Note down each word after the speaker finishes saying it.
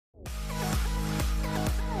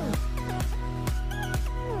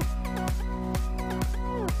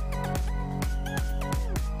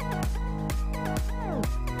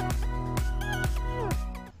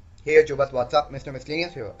Hey YouTubers, what's up? Mr.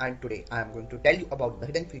 Miscellaneous here, and today I am going to tell you about the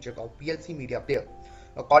hidden feature called VLC media player.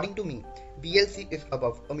 According to me, VLC is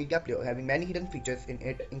above a media player having many hidden features in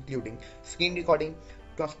it, including screen recording,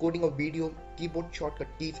 transcoding of video, keyboard shortcut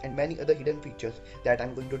keys, and many other hidden features that I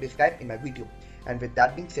am going to describe in my video. And with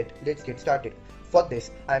that being said, let's get started. For this,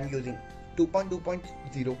 I am using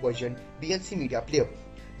 2.2.0 version VLC media player.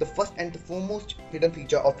 The first and the foremost hidden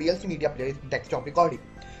feature of VLC media player is desktop recording.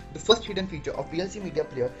 The first hidden feature of VLC media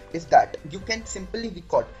player is that you can simply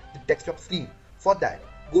record the desktop screen. For that,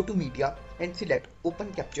 go to media and select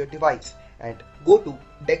open capture device and go to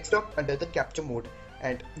desktop under the capture mode,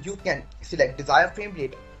 and you can select desired frame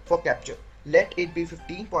rate for capture. Let it be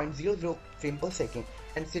 15.00 frame per second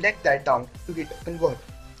and select that down to hit convert.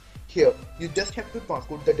 Here, you just have to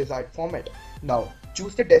transcode the desired format. Now,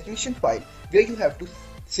 choose the destination file where you have to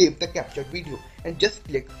save the captured video and just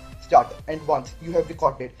click start, and once you have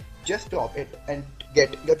recorded, just stop it and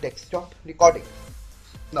get your desktop recording.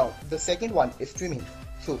 Now, the second one is streaming.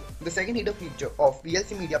 So, the second hidden feature of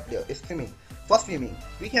VLC media player is streaming. For streaming,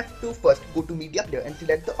 we have to first go to media player and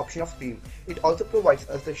select the option of stream. It also provides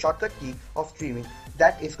us the shortcut key of streaming,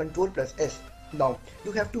 that is ctrl+s. Now,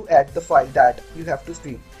 you have to add the file that you have to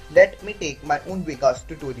stream. Let me take my own Vegas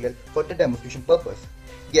tutorial for the demonstration purpose.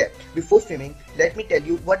 Yeah, before streaming, let me tell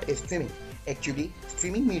you what is streaming. Actually,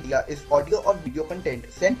 streaming media is audio or video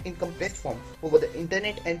content sent in compressed form over the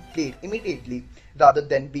internet and played immediately rather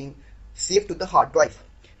than being saved to the hard drive.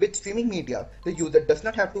 With streaming media, the user does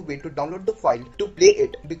not have to wait to download the file to play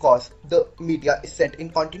it because the media is sent in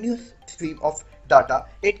continuous stream of data.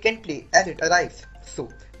 It can play as it arrives. So,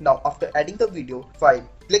 now after adding the video file,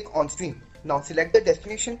 click on stream. Now select the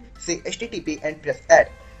destination, say HTTP and press add.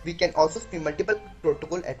 We can also stream multiple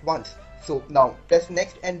protocols at once. So now press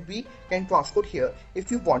next and we can transcode here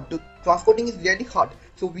if you want to. Transcoding is really hard,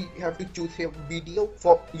 so we have to choose here video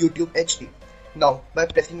for YouTube HD. Now by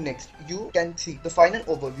pressing next, you can see the final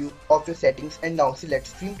overview of your settings, and now select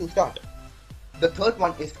stream to start. The third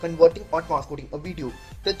one is converting or transcoding a video.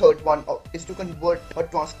 The third one is to convert or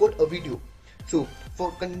transcode a video. So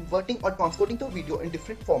for converting or transcoding the video in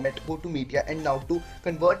different format, go to media and now to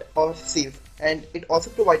convert or save, and it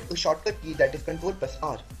also provides a shortcut key that is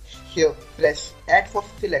ctrl+r. Here press add for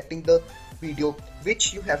selecting the video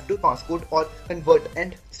which you have to transcode or convert,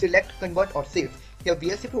 and select convert or save. Here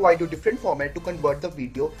VLC provides you different format to convert the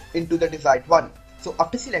video into the desired one. So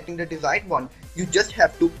after selecting the desired one, you just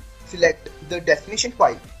have to select the destination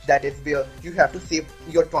file, that is where you have to save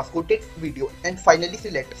your transcoded video, and finally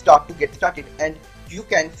select start to get started, and you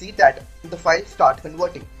can see that the file start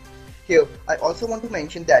converting. Here I also want to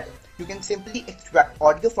mention that you can simply extract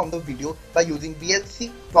audio from the video by using VLC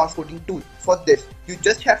transcoding tool. For this, you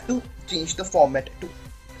just have to change the format to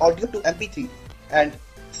audio to MP3 and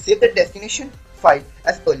save the destination file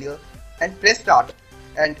as earlier and press start,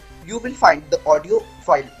 and you will find the audio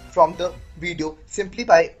file from the video simply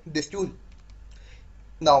by this tool.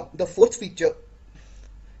 Now the fourth feature,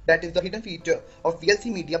 that is the hidden feature of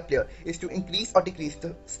VLC media player, is to increase or decrease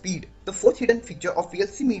the speed. The fourth hidden feature of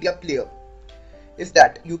VLC media player is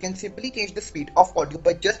that you can simply change the speed of audio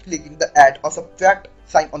by just clicking the add or subtract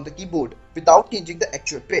sign on the keyboard without changing the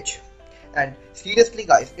actual pitch. And seriously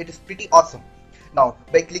guys, it is pretty awesome. Now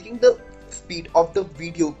by clicking the speed of the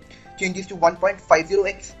video changes to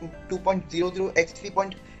 1.50x, 2.00x,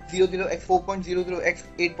 3.00x, 4.00x,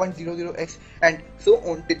 8.00x, and so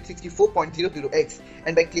on till 64.00x,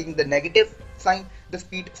 and by clicking the negative sign, the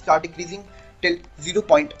speed start decreasing till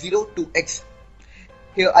 0.02x.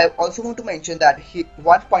 Here I also want to mention that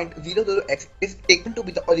 1.00x is taken to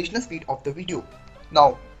be the original speed of the video.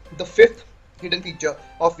 Now the fifth hidden feature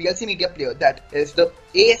of VLC media player, that is the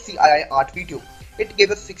ASCII ART video. It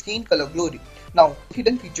gave us 16 color glory. Now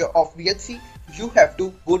hidden feature of VLC, you have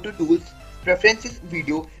to go to tools, preferences,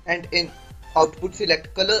 video, and in output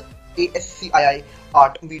select color ASCII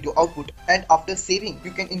art video output, and after saving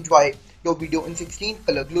you can enjoy your video in 16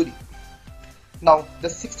 color glory. Now the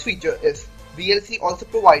sixth feature is VLC also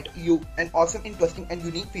provide you an awesome, interesting and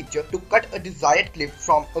unique feature to cut a desired clip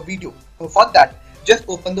from a video. For that, just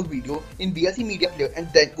open the video in VLC media player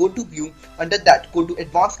and then go to view. Under that, go to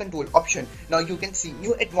advanced control option. Now you can see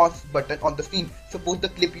new advanced button on the screen. Suppose the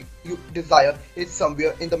clip you desire is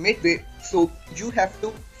somewhere in the midway, so you have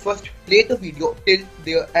to first play the video till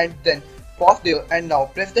there and then pause there, and now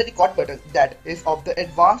press the record button that is of the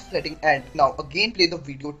advanced setting, and now again play the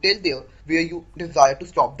video till there where you desire to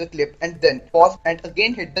stop the clip, and then pause and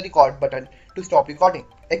again hit the record button to stop recording.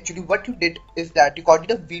 Actually what you did is that recorded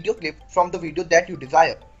a video clip from the video that you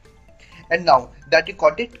desire, and now that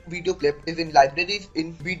recorded video clip is in libraries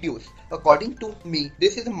in videos. According to me,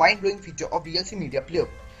 this is a mind-blowing feature of VLC media player.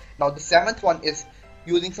 Now the seventh one is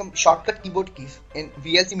using some shortcut keyboard keys in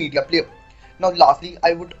VLC Media Player. Now lastly,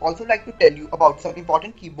 I would also like to tell you about some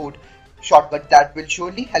important keyboard shortcut that will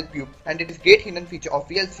surely help you, and it is great hidden feature of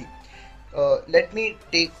VLC. Let me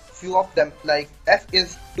take few of them, like F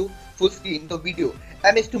is to full screen the video,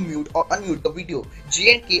 M is to mute or unmute the video,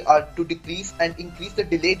 J and K are to decrease and increase the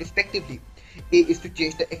delay respectively, A is to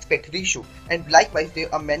change the aspect ratio, and likewise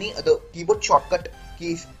there are many other keyboard shortcut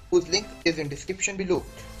keys whose link is in description below.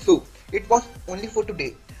 So it was only for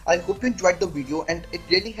today. I hope you enjoyed the video and it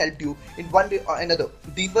really helped you in one way or another.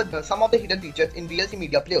 These were some of the hidden features in VLC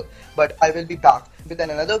Media Player, but I will be back with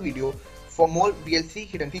another video for more VLC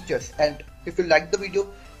hidden features. And if you liked the video,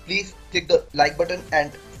 please click the like button,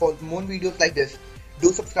 and for more videos like this,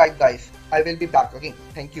 do subscribe guys. I will be back again.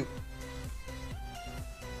 Thank you.